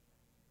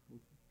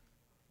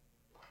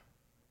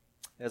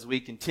as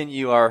we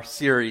continue our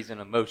series in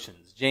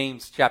emotions.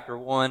 James chapter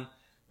 1,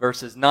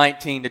 verses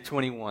 19 to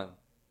 21.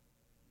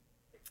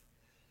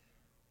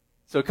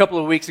 So a couple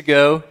of weeks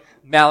ago,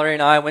 Mallory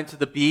and I went to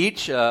the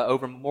beach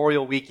over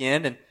Memorial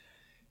Weekend, and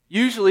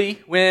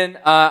usually when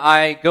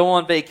I go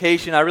on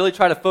vacation, I really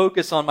try to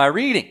focus on my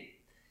reading.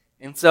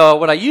 And so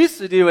what I used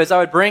to do is I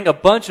would bring a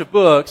bunch of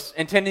books,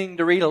 intending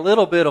to read a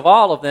little bit of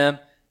all of them,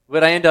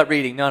 but I end up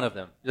reading none of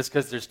them, just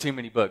because there's too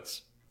many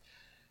books.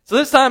 So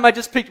this time I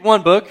just picked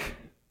one book.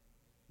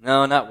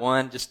 No, not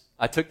one,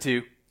 I took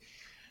two.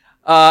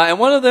 And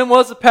one of them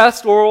was a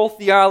pastoral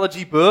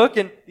theology book,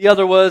 and the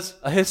other was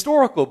a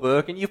historical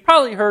book. And you've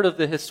probably heard of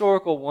the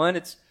historical one.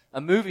 It's a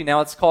movie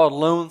now. It's called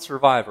Lone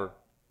Survivor.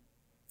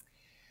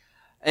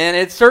 And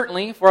it's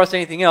certainly, before I say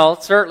anything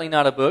else, certainly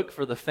not a book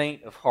for the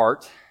faint of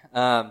heart.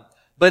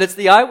 But it's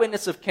the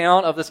eyewitness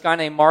account of this guy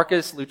named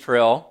Marcus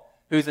Luttrell,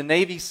 who's a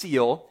Navy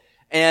SEAL,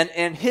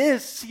 and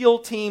his SEAL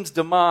team's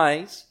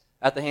demise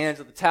at the hands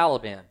of the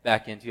Taliban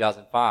back in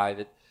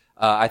 2005.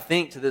 I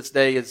think to this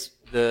day is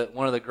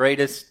one of the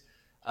greatest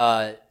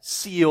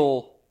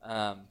SEAL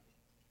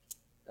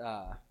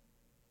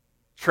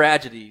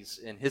tragedies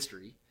in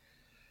history.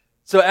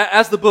 So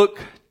as the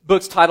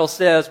book's title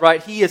says,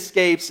 right, he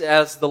escapes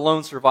as the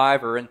lone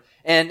survivor.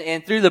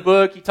 And through the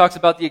book, he talks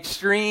about the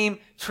extreme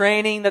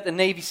training that the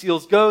Navy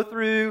SEALs go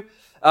through.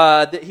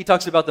 He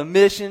talks about the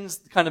missions,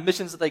 the kind of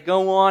missions that they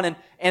go on,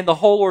 and the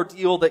whole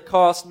ordeal that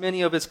cost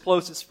many of his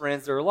closest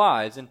friends their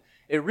lives. And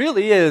it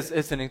really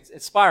it's an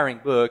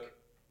inspiring book.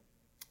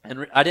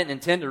 And I didn't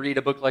intend to read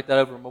a book like that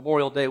over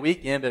Memorial Day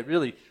weekend, but it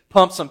really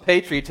pumped some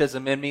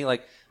patriotism in me.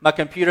 Like, my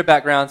computer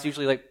background's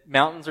usually like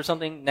mountains or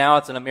something. Now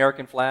it's an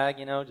American flag,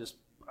 yeah.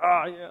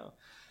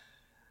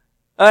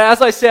 As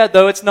I said,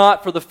 though, it's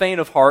not for the faint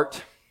of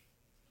heart.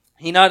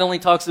 He not only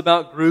talks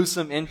about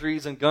gruesome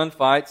injuries and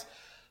gunfights,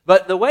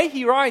 but the way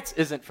he writes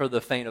isn't for the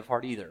faint of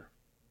heart either.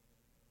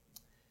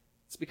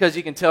 It's because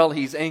you can tell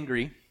he's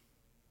angry.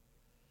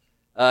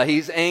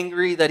 He's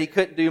angry that he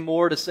couldn't do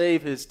more to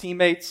save his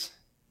teammates.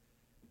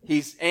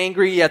 He's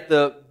angry at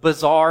the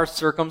bizarre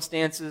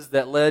circumstances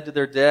that led to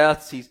their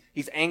deaths.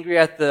 He's angry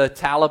at the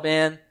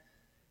Taliban.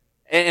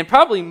 And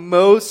probably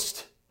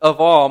most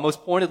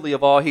pointedly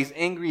of all, he's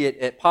angry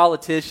at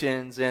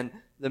politicians and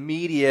the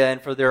media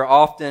and for their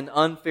often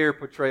unfair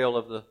portrayal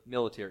of the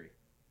military.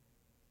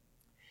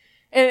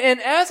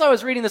 And as I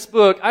was reading this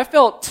book, I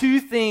felt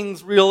two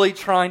things really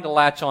trying to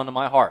latch onto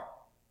my heart.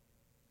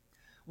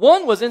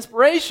 One was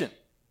inspiration,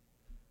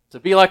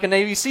 to be like a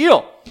Navy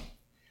SEAL.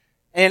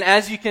 And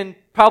as you can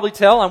probably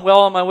tell, I'm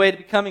well on my way to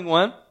becoming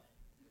one.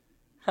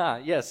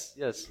 Yes,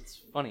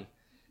 it's funny.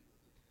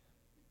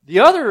 The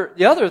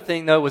other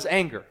thing, though, was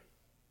anger.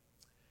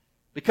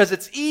 Because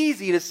it's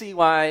easy to see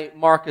why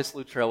Marcus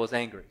Luttrell was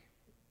angry.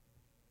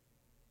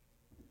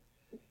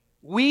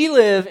 We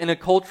live in a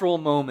cultural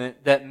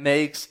moment that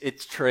makes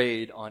its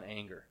trade on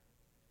anger.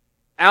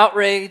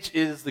 Outrage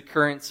is the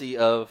currency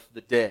of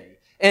the day.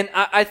 And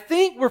I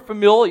think we're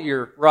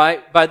familiar,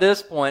 right, by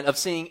this point, of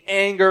seeing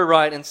anger,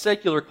 right, in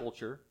secular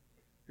culture.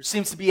 There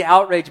seems to be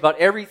outrage about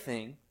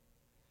everything.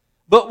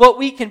 But what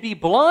we can be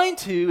blind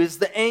to is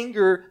the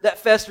anger that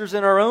festers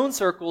in our own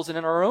circles and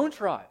in our own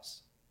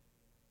tribes.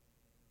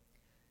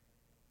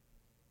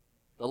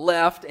 The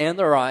left and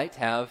the right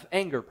have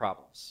anger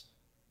problems.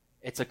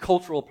 It's a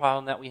cultural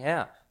problem that we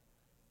have.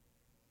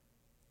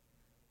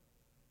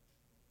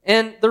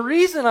 And the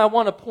reason I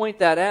want to point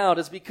that out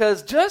is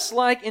because just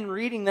like in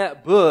reading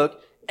that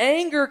book,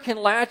 anger can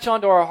latch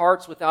onto our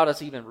hearts without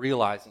us even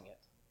realizing it.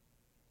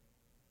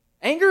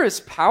 Anger is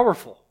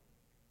powerful.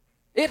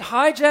 It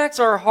hijacks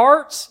our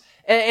hearts,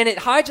 and it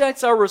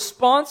hijacks our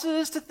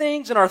responses to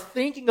things and our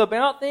thinking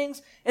about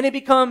things, and it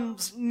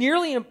becomes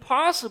nearly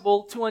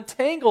impossible to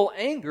untangle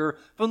anger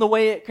from the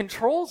way it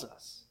controls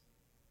us.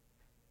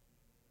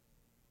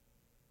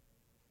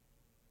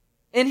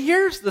 And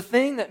here's the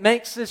thing that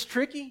makes this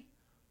tricky.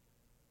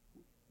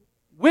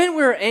 When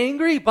we're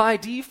angry, by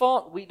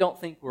default, we don't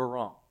think we're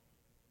wrong.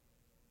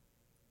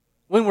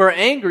 When we're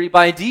angry,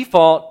 by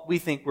default, we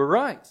think we're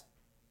right.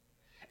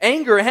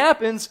 Anger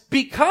happens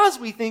because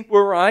we think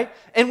we're right,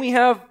 and we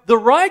have the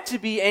right to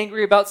be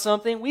angry about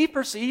something we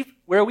perceive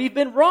where we've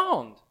been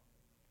wronged.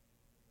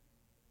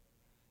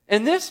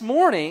 And this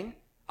morning,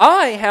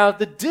 I have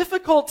the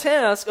difficult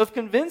task of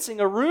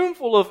convincing a room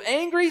full of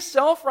angry,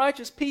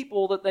 self-righteous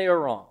people that they are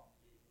wrong.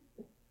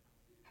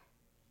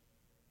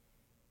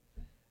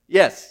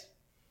 Yes.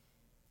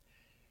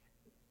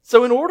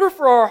 So in order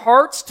for our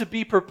hearts to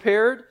be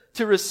prepared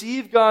to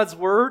receive God's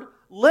word,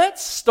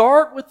 let's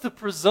start with the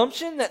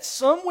presumption that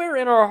somewhere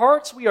in our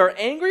hearts we are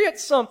angry at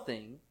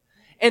something,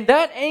 and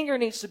that anger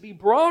needs to be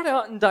brought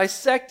out and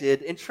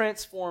dissected and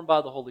transformed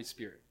by the Holy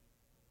Spirit.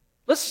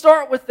 Let's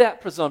start with that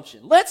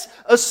presumption. Let's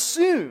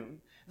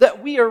assume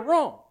that we are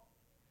wrong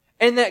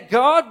and that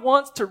God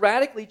wants to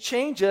radically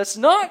change us,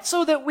 not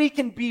so that we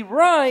can be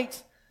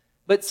right,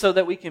 but so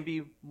that we can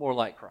be more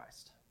like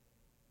Christ.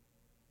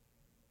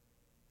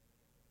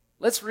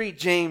 Let's read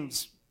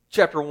James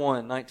chapter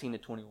 1, 19 to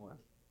 21.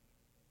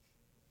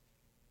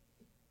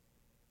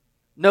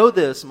 Know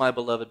this, my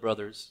beloved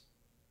brothers.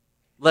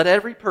 Let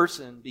every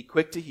person be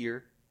quick to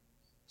hear,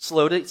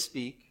 slow to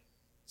speak,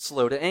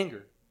 slow to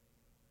anger.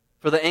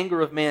 For the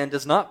anger of man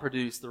does not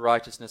produce the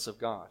righteousness of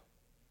God.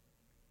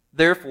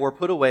 Therefore,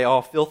 put away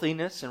all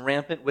filthiness and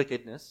rampant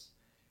wickedness,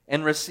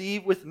 and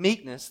receive with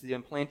meekness the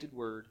implanted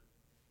word,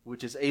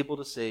 which is able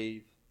to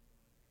save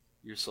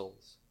your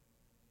souls.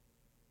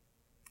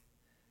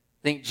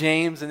 I think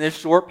James in this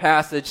short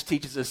passage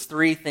teaches us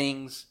three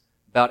things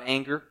about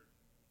anger.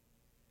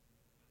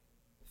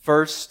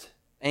 First,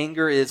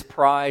 anger is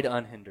pride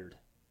unhindered.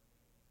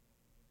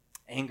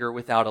 Anger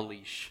without a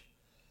leash.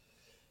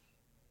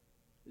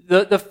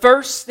 The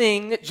first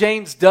thing that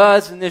James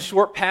does in this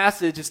short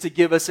passage is to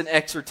give us an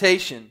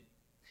exhortation.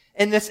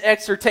 And this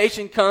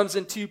exhortation comes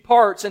in two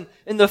parts. And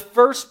the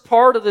first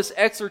part of this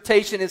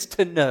exhortation is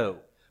to know.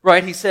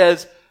 Right? He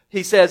says,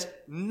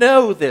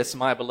 know this,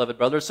 my beloved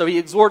brothers. So he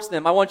exhorts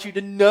them. I want you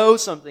to know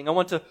something. I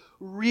want you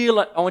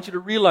to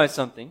realize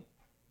something.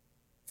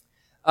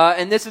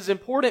 And this is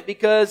important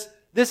because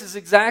this is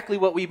exactly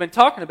what we've been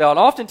talking about.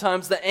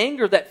 Oftentimes, the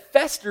anger that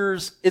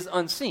festers is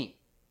unseen.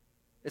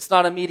 It's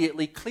not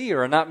immediately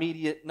clear or not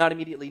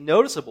immediately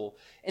noticeable.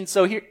 And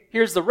so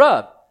here's the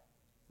rub.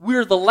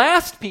 We're the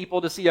last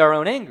people to see our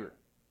own anger.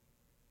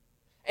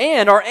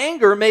 And our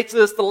anger makes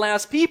us the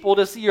last people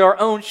to see our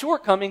own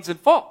shortcomings and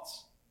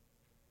faults.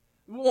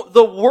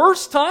 The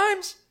worst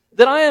times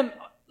that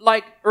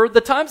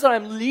the times that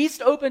I'm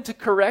least open to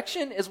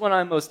correction is when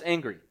I'm most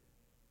angry.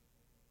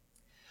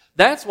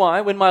 That's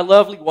why when my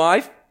lovely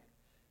wife,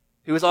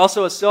 who is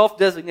also a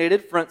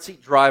self-designated front seat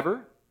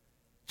driver,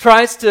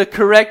 tries to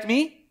correct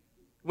me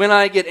when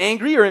I get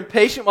angry or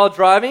impatient while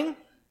driving,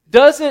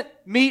 doesn't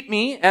meet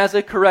me as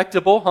a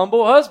correctable,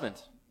 humble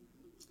husband.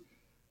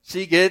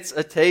 She gets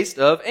a taste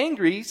of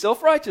angry,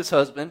 self-righteous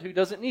husband who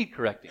doesn't need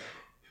correcting.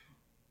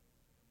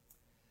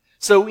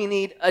 So we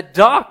need a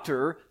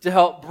doctor to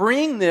help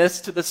bring this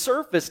to the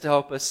surface to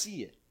help us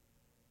see it.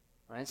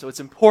 Right? So it's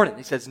important.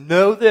 He says,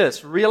 know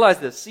this, realize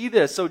this, see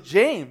this. So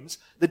James,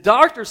 the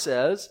doctor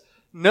says,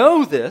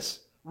 know this,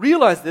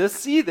 realize this,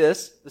 see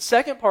this. The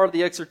second part of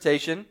the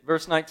exhortation,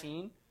 verse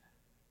 19,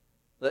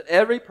 let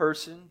every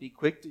person be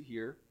quick to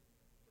hear,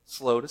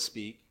 slow to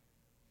speak,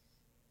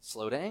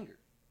 slow to anger.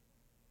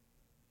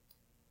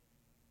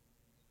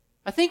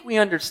 I think we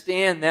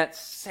understand that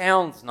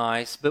sounds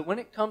nice, but when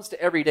it comes to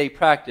everyday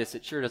practice,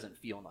 it sure doesn't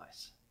feel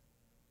nice.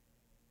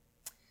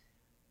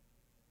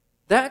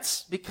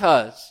 That's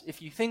because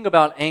if you think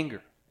about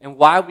anger and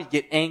why we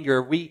get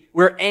anger,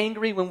 we're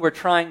angry when we're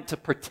trying to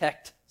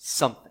protect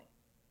something.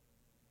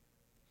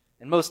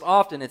 And most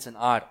often it's an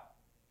idol.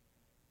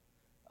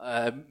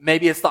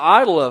 Maybe it's the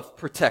idol of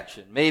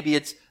protection. Maybe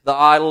it's the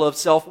idol of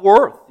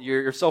self-worth.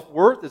 Your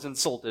self-worth is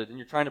insulted and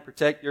you're trying to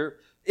protect your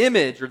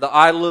image, or the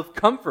idol of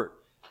comfort.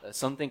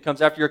 Something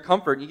comes after your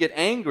comfort and you get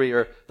angry,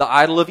 or the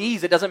idol of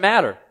ease. It doesn't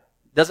matter.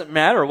 It doesn't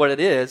matter what it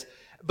is.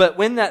 But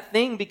when that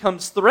thing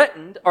becomes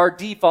threatened, our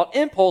default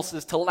impulse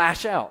is to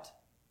lash out.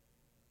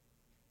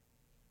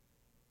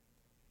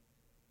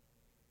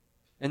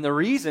 And the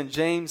reason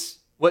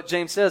what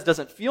James says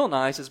doesn't feel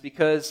nice is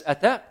because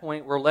at that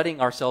point we're letting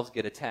ourselves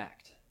get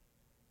attacked.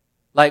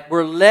 Like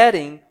we're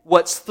letting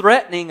what's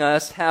threatening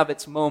us have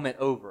its moment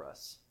over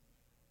us.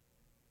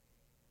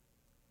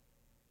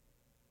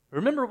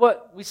 Remember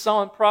what we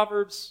saw in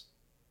Proverbs?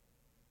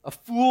 A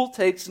fool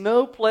takes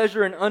no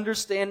pleasure in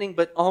understanding,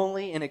 but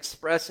only in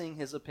expressing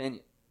his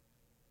opinion.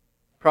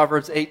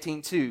 Proverbs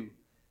 18:2.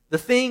 The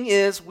thing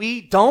is,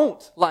 we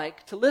don't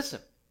like to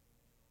listen.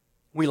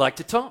 We like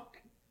to talk.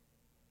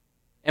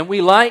 And we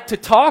like to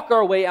talk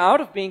our way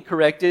out of being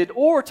corrected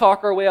or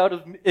talk our way out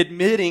of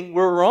admitting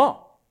we're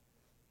wrong.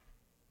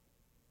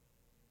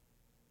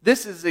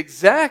 This is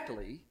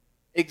exactly,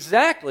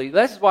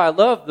 this is why I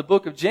love the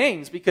book of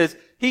James, because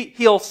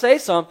he'll say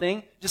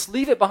something, just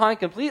leave it behind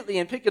completely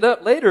and pick it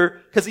up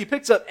later, because he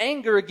picks up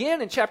anger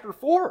again in chapter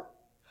 4.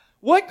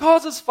 What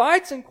causes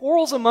fights and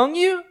quarrels among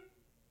you?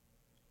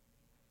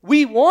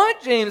 We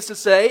want James to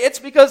say, it's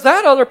because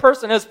that other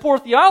person has poor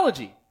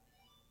theology.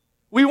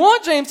 We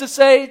want James to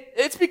say,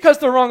 it's because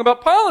they're wrong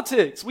about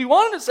politics. We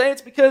want him to say,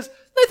 it's because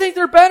they think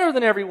they're better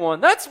than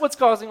everyone. That's what's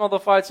causing all the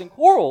fights and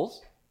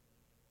quarrels.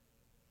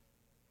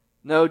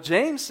 No,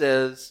 James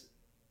says,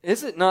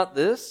 is it not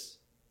this,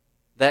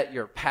 that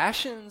your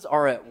passions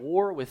are at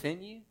war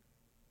within you?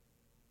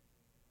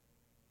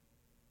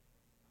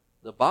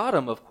 The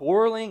bottom of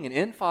quarreling and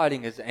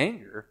infighting is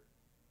anger,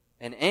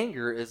 and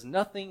anger is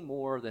nothing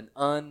more than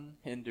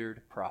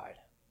unhindered pride.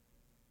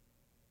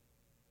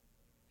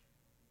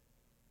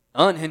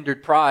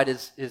 Unhindered pride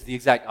is the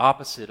exact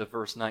opposite of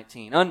verse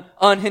 19.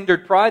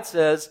 Unhindered pride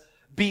says,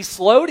 be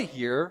slow to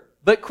hear,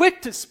 but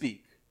quick to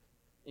speak,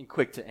 and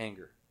quick to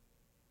anger.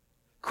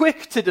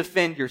 Quick to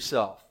defend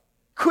yourself.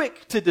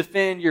 Quick to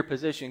defend your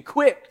position.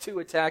 Quick to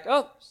attack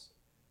others.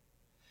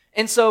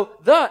 And so,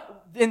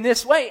 in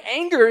this way,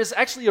 anger is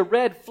actually a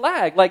red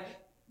flag. Like,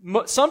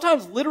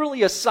 sometimes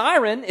literally a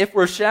siren, if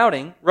we're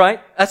shouting,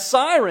 right? A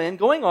siren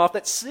going off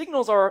that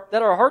signals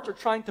that our hearts are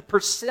trying to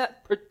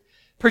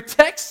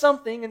protect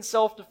something in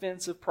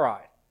self-defense of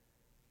pride.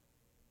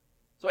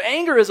 So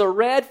anger is a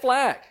red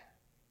flag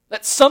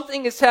that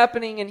something is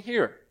happening in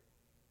here.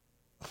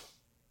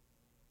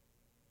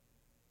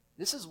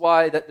 This is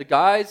why that the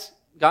guys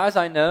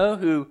I know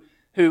who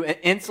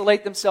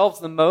insulate themselves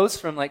the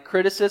most from like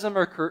criticism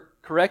or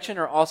correction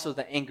are also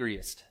the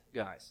angriest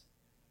guys.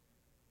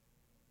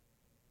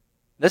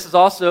 This is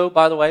also,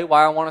 by the way,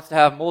 why I want us to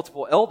have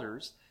multiple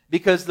elders,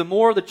 because the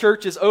more the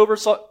church's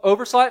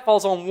oversight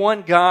falls on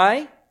one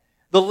guy,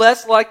 the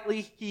less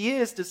likely he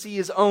is to see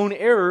his own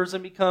errors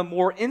and become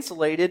more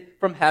insulated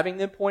from having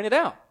them pointed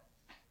out.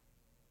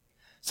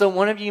 So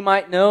one of you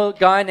might know a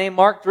guy named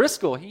Mark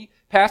Driscoll. He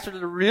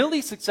pastored a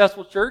really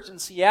successful church in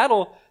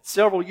Seattle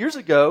several years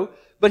ago,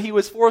 but he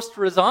was forced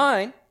to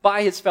resign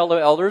by his fellow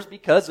elders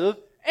because of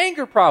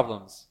anger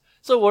problems.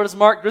 So what does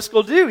Mark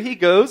Driscoll do? He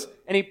goes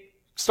and he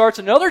starts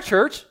another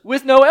church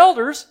with no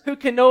elders who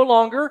can no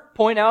longer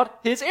point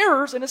out his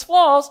errors and his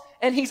flaws,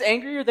 and he's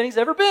angrier than he's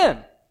ever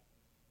been.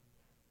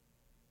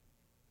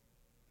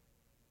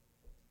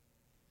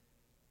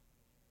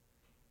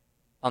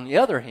 On the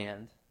other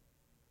hand,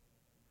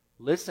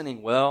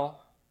 listening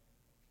well,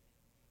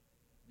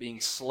 being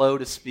slow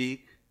to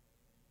speak,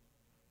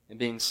 and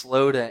being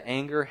slow to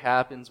anger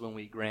happens when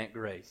we grant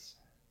grace.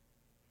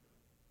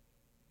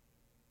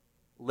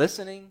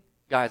 Listening,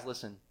 guys,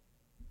 listen.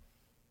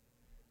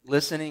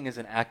 Listening is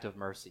an act of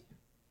mercy.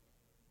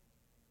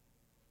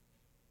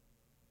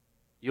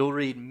 You'll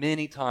read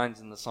many times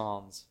in the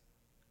Psalms,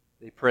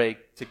 they pray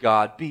to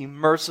God, be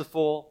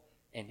merciful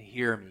and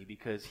hear me,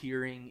 because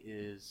hearing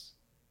is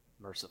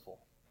merciful.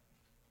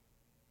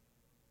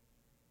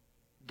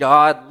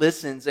 God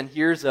listens and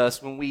hears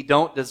us when we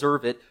don't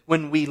deserve it,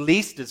 when we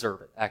least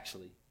deserve it,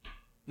 actually.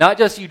 Not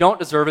just you don't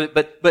deserve it,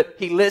 but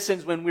He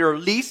listens when we are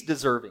least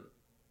deserving.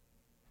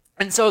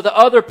 And so the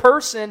other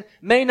person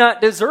may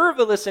not deserve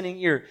a listening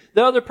ear.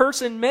 The other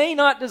person may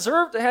not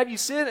deserve to have you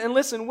sit and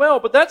listen well,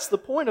 but that's the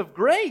point of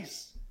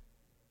grace.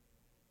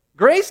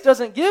 Grace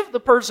doesn't give the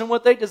person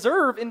what they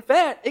deserve. In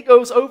fact, it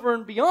goes over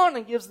and beyond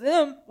and gives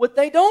them what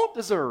they don't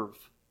deserve.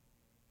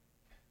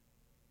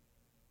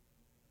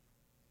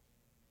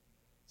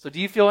 So do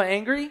you feel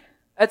angry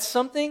at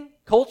something?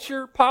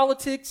 Culture,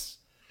 politics,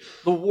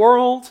 the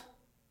world?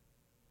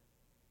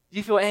 Do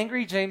you feel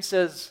angry? James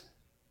says,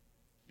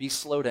 be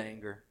slow to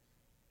anger.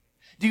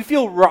 Do you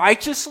feel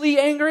righteously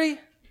angry?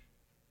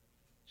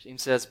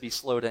 James says, be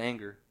slow to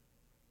anger.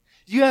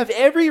 Do you have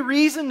every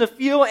reason to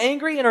feel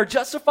angry and are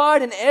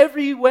justified in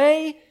every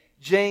way?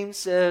 James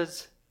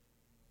says,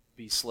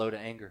 be slow to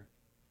anger.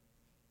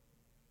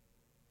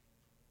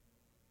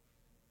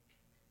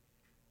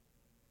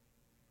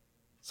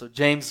 So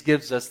James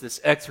gives us this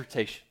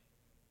exhortation.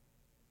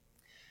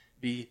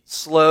 Be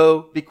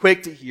slow, be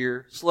quick to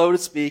hear, slow to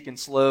speak, and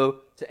slow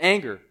to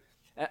anger.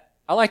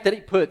 I like that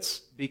he puts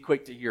be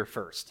quick to hear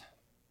first.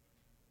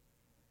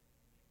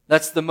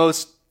 That's the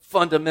most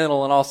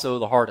fundamental and also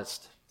the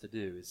hardest to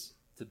do, is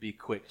to be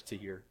quick to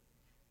hear.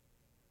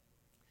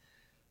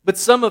 But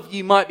some of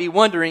you might be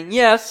wondering,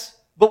 yes,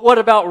 but what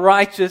about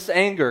righteous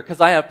anger?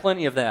 Because I have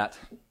plenty of that.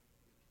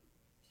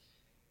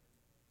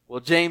 Well,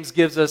 James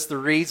gives us the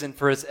reason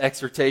for his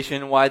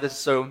exhortation, why this is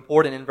so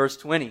important in verse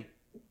 20.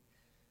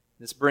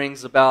 This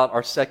brings about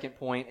our second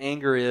point.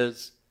 Anger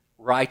is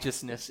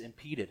righteousness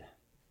impeded.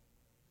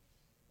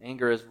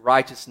 Anger is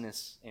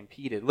righteousness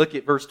impeded. Look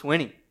at verse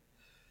 20.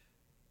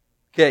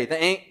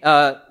 Okay,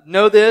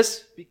 know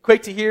this, be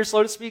quick to hear,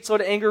 slow to speak, slow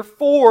to anger,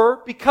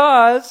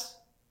 because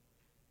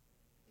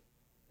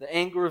the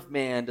anger of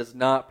man does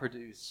not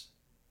produce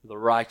the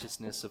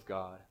righteousness of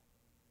God.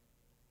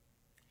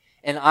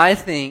 And I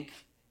think,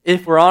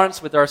 if we're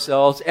honest with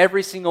ourselves,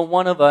 every single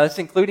one of us,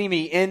 including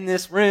me in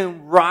this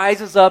room,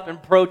 rises up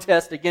and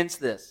protests against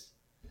this.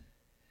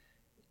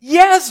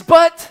 Yes,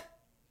 but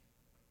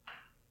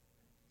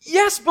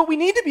we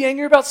need to be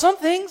angry about some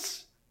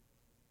things.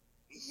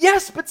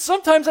 Yes, but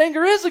sometimes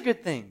anger is a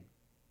good thing.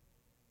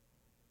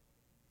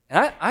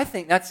 And I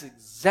think that's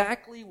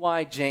exactly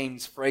why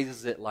James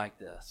phrases it like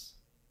this.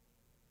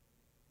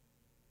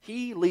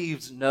 He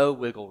leaves no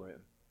wiggle room.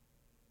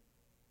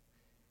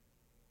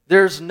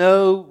 There's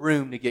no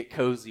room to get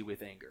cozy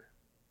with anger.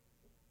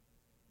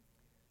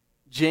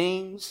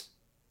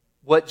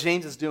 What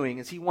James is doing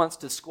is he wants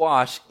to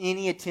squash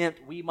any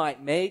attempt we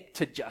might make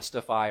to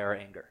justify our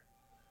anger.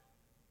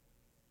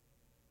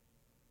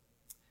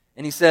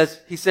 And he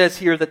says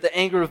here that the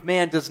anger of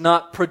man does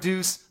not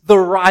produce the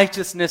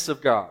righteousness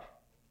of God.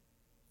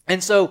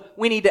 And so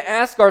we need to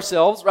ask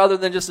ourselves, rather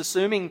than just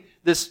assuming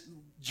this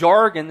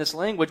jargon, this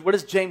language, what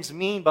does James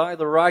mean by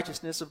the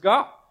righteousness of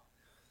God?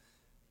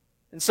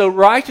 And so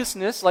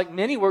righteousness, like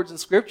many words in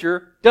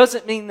Scripture,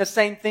 doesn't mean the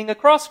same thing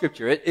across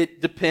Scripture.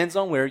 It depends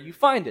on where you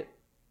find it.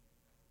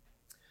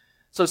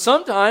 So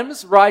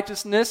sometimes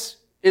righteousness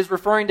is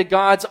referring to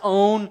God's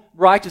own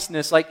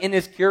righteousness, like in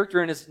His character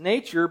and His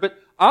nature, but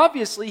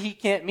obviously He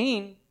can't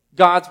mean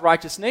God's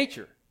righteous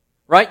nature,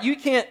 right? You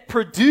can't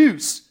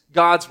produce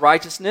God's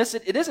righteousness.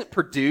 It isn't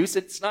produced.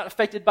 It's not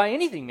affected by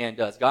anything man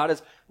does. God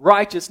is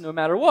righteous no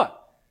matter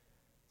what.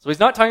 So He's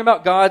not talking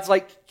about God's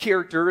like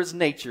character, His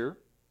nature.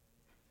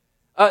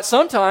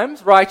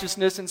 Sometimes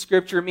righteousness in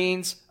Scripture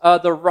means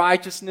the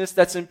righteousness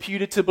that's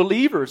imputed to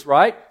believers,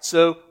 right?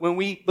 So when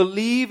we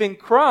believe in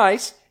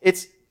Christ,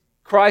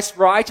 Christ's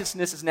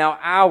righteousness is now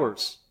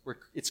ours.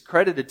 It's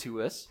credited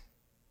to us.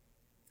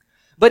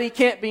 But he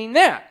can't mean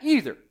that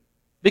either.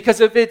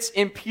 Because if it's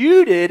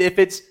imputed, if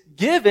it's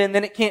given,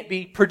 then it can't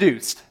be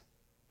produced.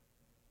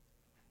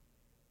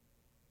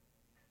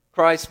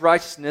 Christ's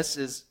righteousness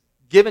is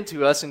given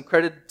to us and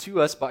credited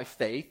to us by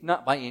faith,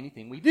 not by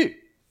anything we do.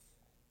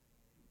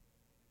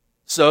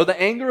 So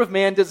the anger of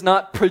man does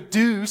not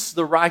produce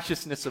the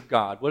righteousness of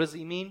God. What does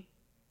he mean?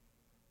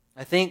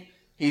 I think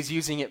he's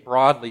using it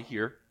broadly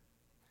here.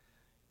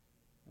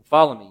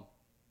 Follow me.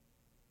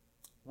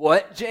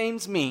 What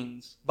James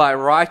means by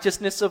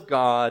righteousness of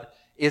God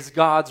is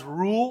God's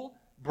rule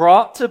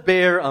brought to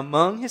bear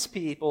among his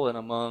people and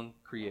among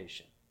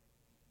creation.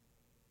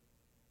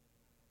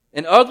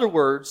 In other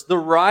words, the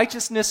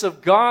righteousness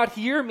of God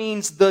here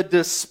means the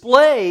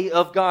display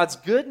of God's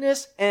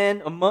goodness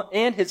and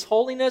his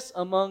holiness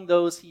among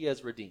those he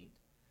has redeemed.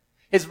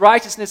 His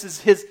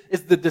righteousness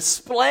is the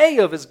display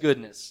of his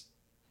goodness.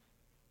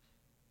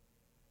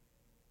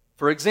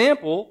 For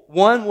example,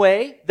 one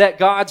way that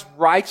God's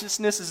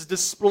righteousness is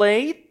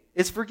displayed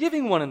is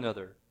forgiving one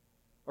another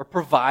or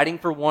providing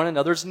for one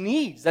another's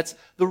needs. That's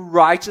the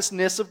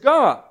righteousness of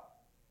God.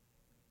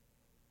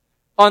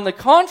 On the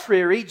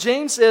contrary,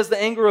 James says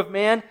the anger of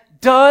man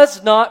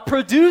does not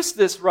produce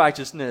this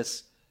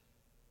righteousness.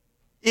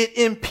 It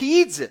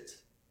impedes it.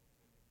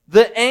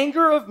 The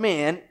anger of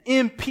man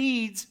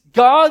impedes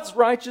God's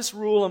righteous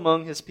rule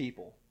among his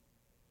people.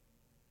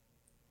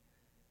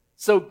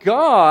 So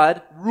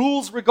God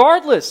rules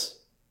regardless.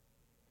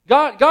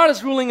 God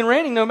is ruling and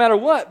reigning no matter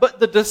what, but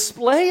the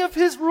display of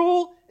his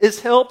rule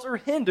is helped or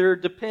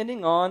hindered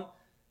depending on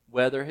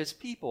whether his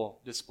people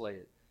display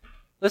it.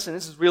 Listen,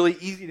 this is really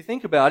easy to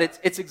think about.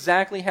 It's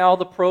exactly how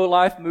the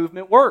pro-life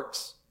movement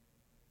works.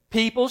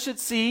 People should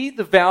see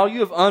the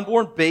value of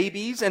unborn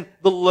babies and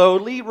the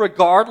lowly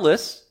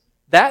regardless.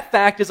 That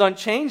fact is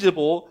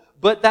unchangeable,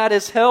 but that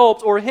is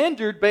helped or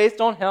hindered based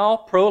on how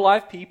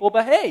pro-life people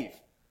behave.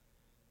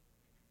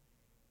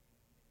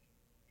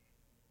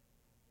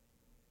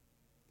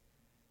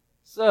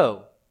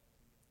 So,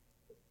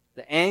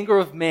 the anger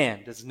of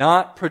man does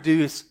not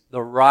produce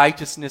the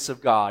righteousness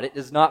of God. It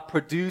does not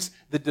produce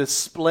the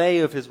display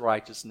of his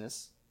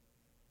righteousness.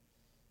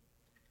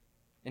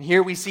 And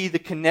here we see the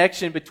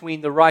connection between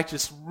the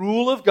righteous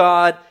rule of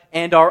God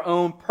and our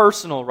own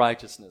personal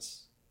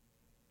righteousness.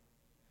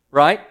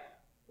 Right?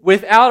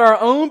 Without our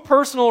own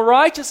personal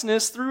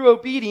righteousness through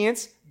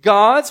obedience,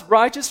 God's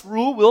righteous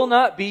rule will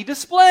not be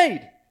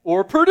displayed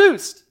or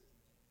produced.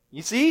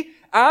 You see,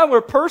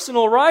 our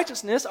personal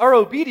righteousness, our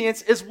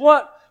obedience, is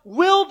what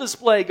will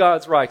display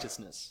God's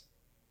righteousness.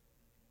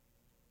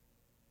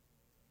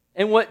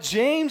 And what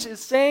James is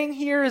saying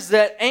here is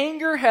that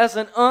anger has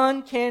an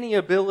uncanny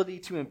ability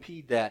to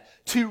impede that,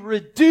 to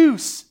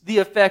reduce the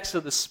effects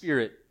of the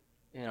Spirit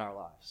in our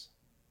lives.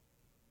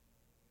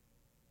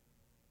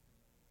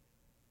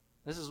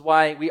 This is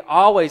why we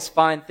always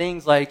find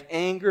things like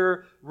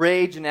anger,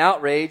 rage, and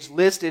outrage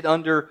listed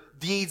under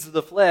deeds of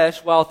the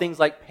flesh, while things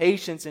like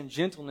patience and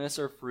gentleness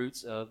are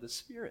fruits of the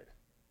Spirit.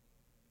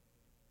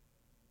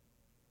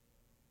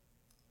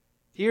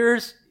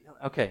 Here's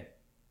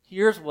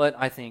what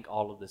I think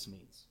all of this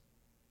means.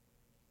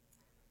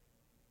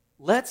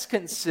 Let's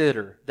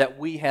consider that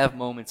we have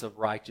moments of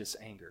righteous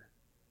anger.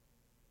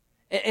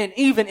 And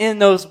even in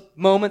those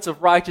moments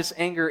of righteous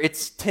anger,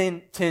 it's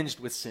tinged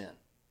with sin.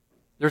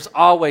 There's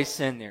always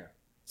sin there.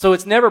 So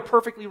it's never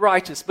perfectly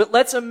righteous. But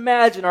let's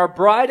imagine our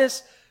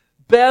brightest,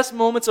 best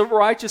moments of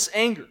righteous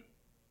anger.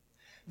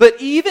 But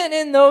even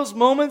in those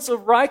moments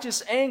of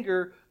righteous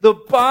anger, the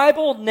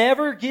Bible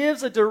never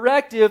gives a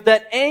directive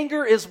that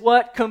anger is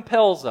what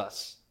compels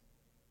us.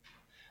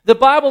 The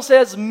Bible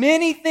says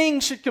many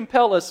things should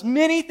compel us,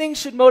 many things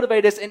should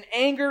motivate us, and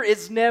anger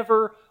is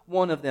never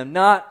one of them,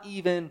 not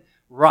even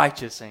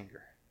righteous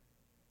anger.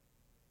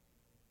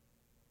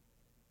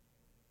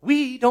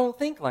 We don't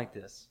think like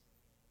this.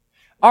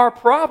 Our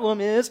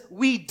problem is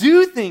we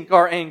do think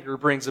our anger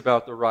brings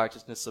about the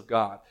righteousness of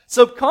God.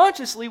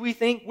 Subconsciously, we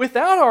think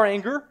without our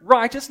anger,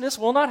 righteousness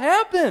will not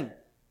happen.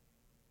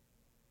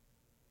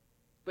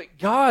 But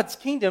God's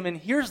kingdom, and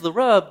here's the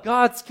rub,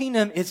 God's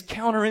kingdom is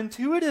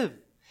counterintuitive.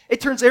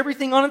 It turns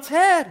everything on its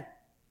head.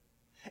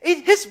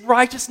 His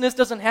righteousness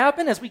doesn't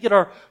happen as we get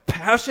our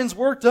passions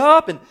worked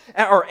up and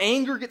our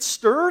anger gets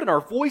stirred and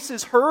our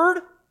voices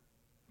heard.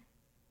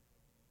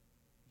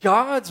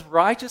 God's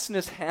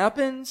righteousness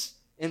happens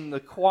in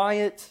the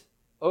quiet,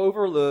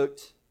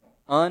 overlooked,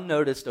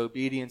 unnoticed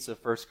obedience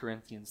of 1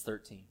 Corinthians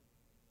 13.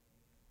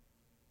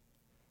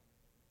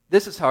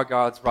 This is how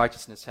God's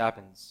righteousness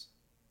happens.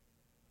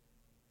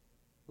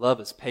 Love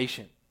is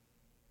patient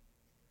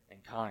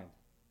and kind.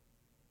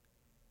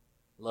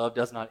 Love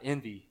does not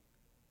envy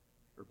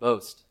or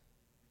boast.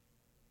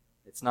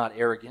 It's not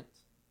arrogant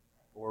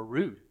or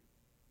rude.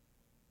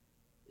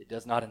 It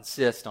does not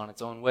insist on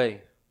its own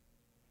way.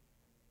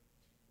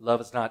 Love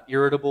is not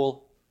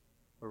irritable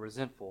or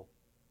resentful.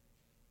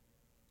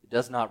 It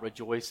does not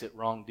rejoice at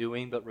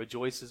wrongdoing, but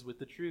rejoices with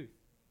the truth.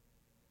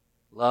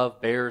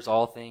 Love bears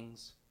all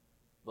things,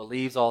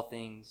 believes all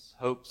things,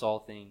 hopes all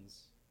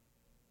things,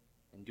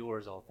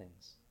 endures all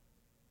things.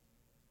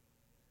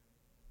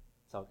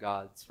 That's how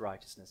God's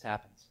righteousness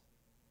happens.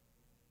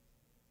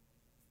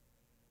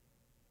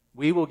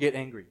 We will get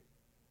angry.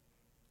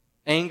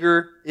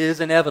 Anger is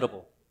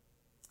inevitable.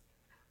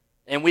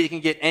 And we can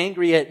get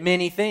angry at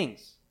many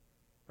things.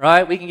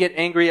 Right? We can get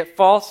angry at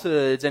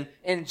falsehoods and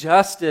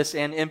injustice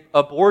and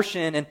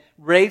abortion and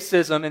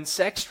racism and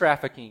sex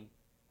trafficking.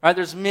 Right?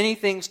 There's many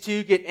things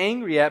to get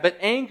angry at, but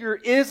anger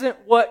isn't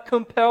what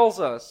compels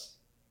us.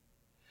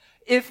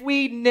 If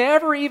we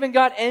never even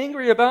got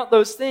angry about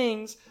those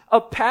things, a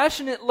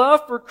passionate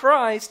love for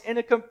Christ and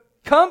a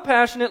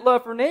compassionate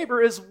love for neighbor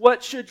is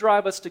what should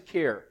drive us to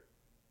care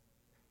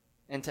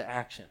and to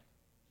action.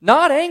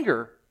 Not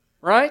anger,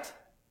 right?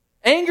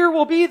 Anger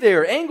will be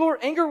there.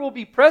 Anger will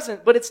be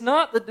present, but it's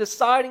not the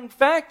deciding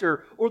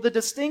factor or the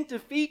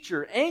distinctive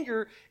feature.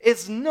 Anger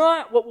is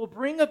not what will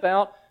bring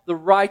about the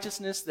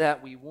righteousness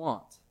that we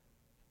want.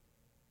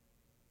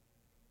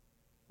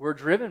 We're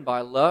driven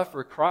by love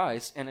for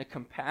Christ and a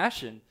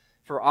compassion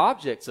for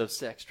objects of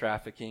sex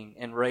trafficking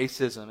and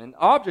racism and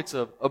objects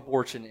of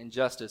abortion,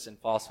 injustice, and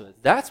falsehood.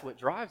 That's what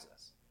drives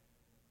us.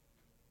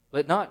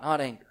 But not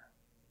anger.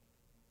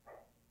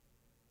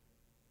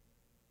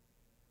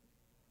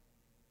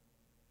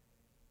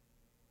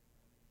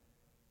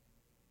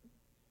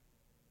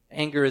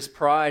 Anger is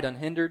pride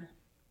unhindered.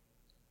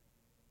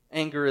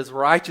 Anger is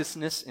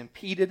righteousness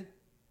impeded.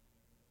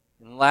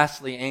 And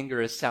lastly,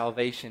 anger is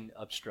salvation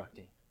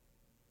obstructing.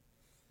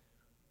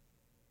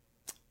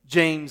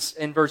 James,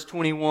 in verse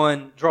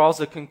 21, draws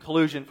a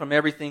conclusion from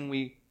everything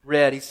we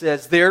read. He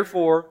says,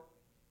 "Therefore,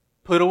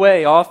 put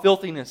away all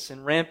filthiness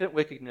and rampant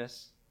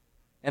wickedness,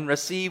 and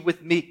receive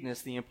with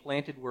meekness the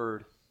implanted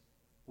word,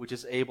 which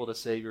is able to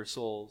save your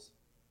souls."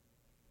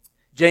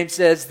 James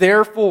says,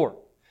 therefore,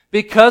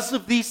 because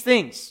of these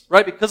things,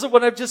 right? Because of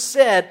what I've just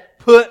said,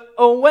 put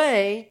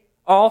away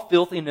all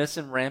filthiness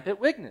and rampant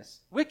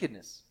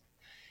wickedness.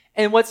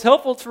 And what's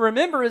helpful to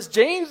remember is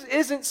James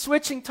isn't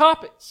switching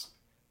topics,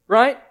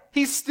 right?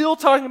 He's still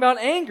talking about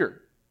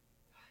anger.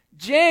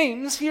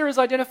 James here is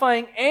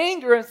identifying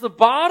anger as the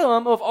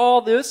bottom of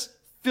all this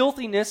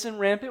filthiness and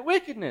rampant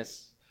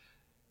wickedness.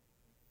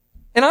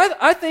 And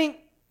I think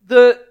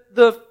the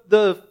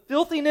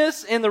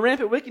filthiness and the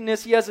rampant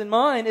wickedness he has in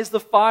mind is the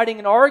fighting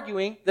and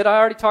arguing that I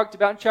already talked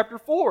about in chapter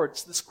 4.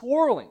 It's this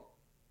quarreling.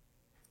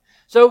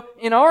 So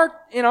in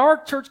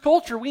our church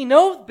culture, we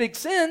know the big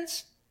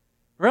sins,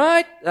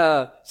 right?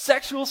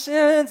 Sexual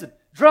sins and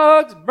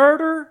drugs,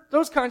 murder,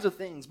 those kinds of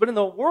things. But in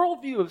the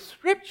worldview of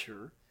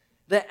Scripture,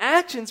 the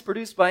actions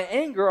produced by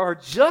anger are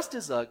just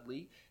as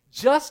ugly,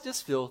 just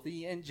as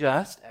filthy, and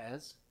just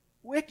as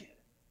wicked.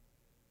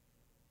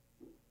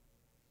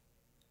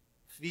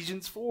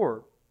 Ephesians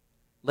 4,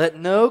 "Let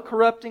no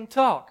corrupting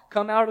talk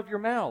come out of your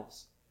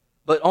mouths,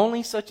 but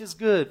only such as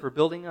good for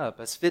building up,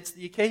 as fits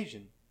the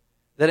occasion,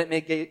 that it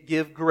may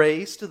give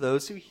grace to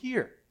those who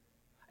hear.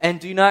 And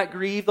do not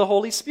grieve the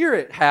Holy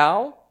Spirit."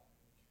 How?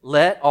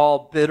 "Let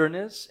all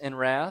bitterness and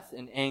wrath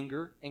and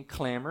anger and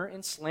clamor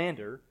and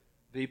slander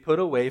be put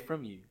away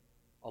from you,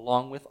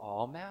 along with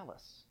all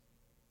malice."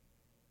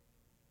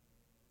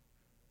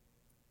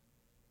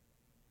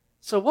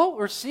 So what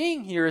we're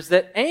seeing here is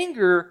that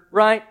anger,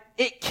 right,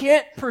 it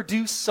can't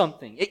produce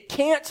something. It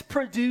can't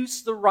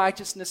produce the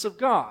righteousness of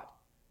God.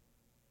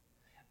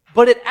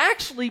 But it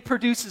actually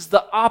produces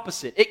the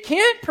opposite. It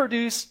can't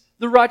produce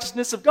the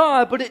righteousness of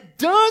God, but it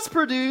does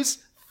produce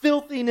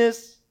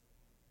filthiness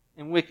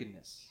and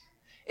wickedness.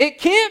 It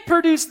can't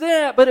produce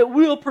that, but it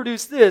will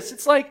produce this.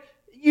 It's like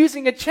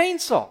using a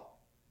chainsaw,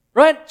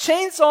 right?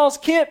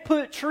 Chainsaws can't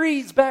put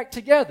trees back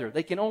together.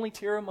 They can only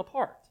tear them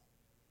apart.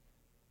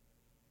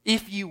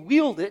 If you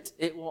wield it,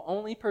 it will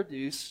only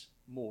produce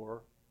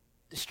more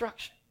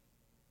destruction.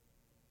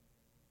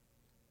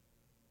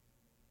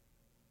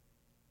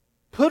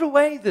 Put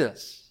away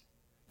this.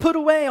 Put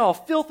away all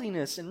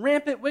filthiness and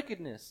rampant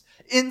wickedness.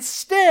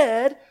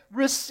 Instead,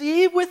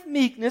 receive with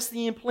meekness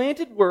the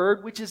implanted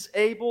word, which is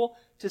able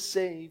to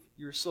save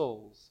your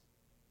souls.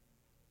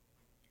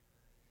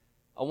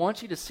 I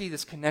want you to see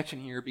this connection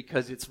here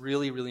because it's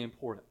really, really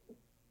important.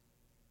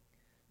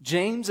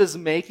 James is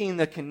making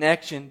the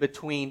connection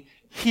between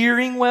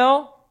hearing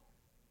well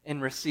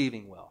and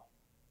receiving well.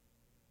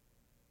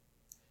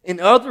 In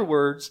other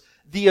words,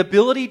 the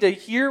ability to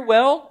hear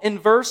well in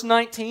verse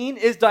 19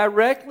 is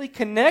directly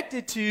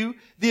connected to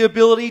the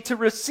ability to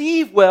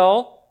receive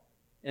well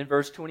in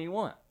verse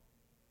 21.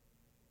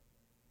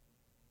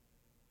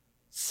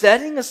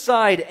 Setting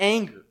aside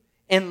anger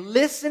and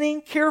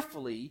listening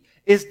carefully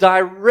is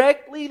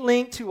directly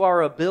linked to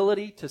our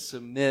ability to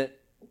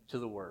submit to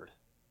the Word,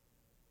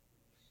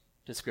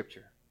 to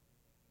Scripture.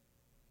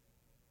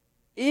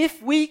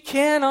 If we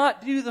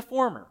cannot do the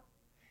former,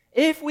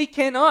 if we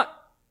cannot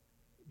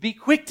be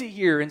quick to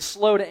hear and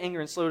slow to anger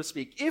and slow to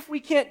speak, if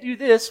we can't do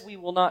this, we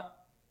will not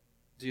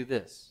do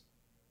this.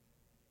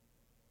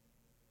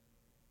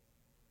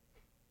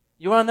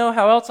 You want to know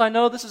how else I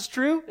know this is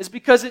true? It's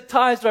because it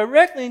ties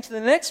directly into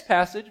the next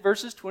passage,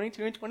 verses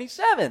 22 and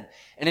 27.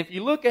 And if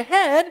you look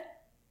ahead,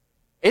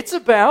 it's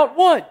about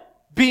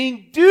what?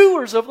 Being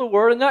doers of the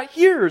word and not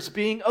hearers.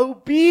 Being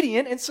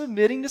obedient and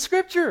submitting to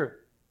Scripture.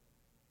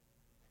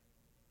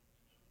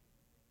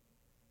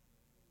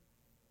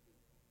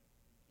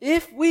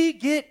 If we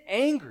get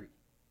angry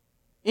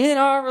in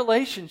our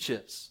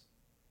relationships,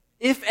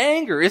 if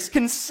anger is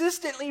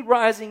consistently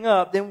rising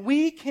up, then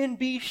we can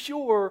be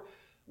sure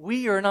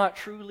we are not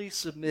truly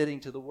submitting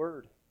to the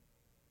Word.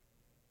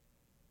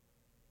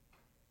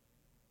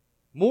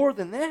 More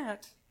than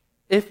that,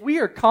 if we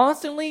are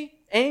constantly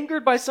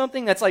angered by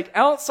something that's like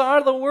outside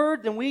of the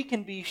Word, then we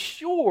can be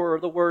sure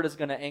the Word is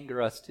going to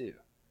anger us too.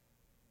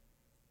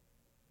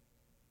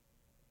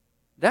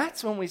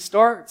 That's when we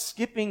start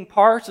skipping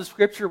parts of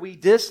Scripture we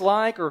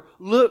dislike or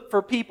look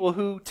for people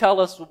who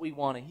tell us what we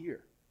want to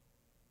hear.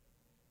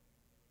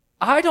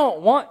 I don't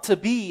want to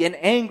be an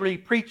angry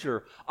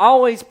preacher,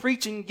 always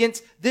preaching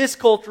against this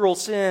cultural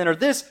sin or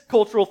this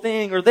cultural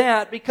thing or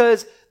that,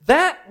 because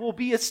that will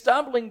be a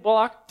stumbling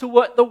block to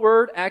what the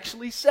Word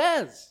actually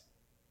says.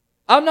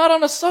 I'm not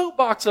on a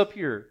soapbox up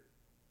here.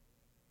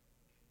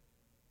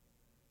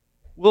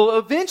 We'll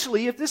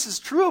eventually, if this is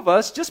true of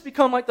us, just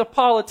become like the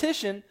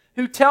politician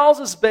who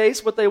tells us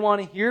base what they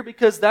want to hear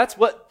because that's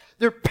what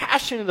they're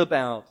passionate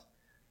about,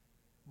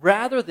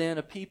 rather than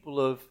a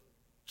people of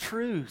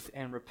truth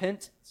and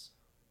repentance.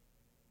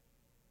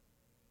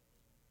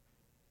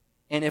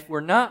 And if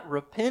we're not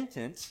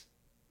repentant,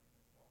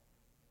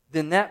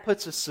 then that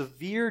puts a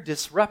severe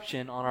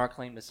disruption on our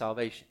claim to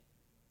salvation.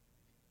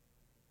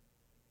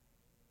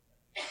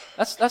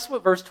 That's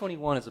what verse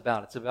 21 is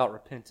about. It's about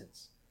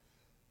repentance.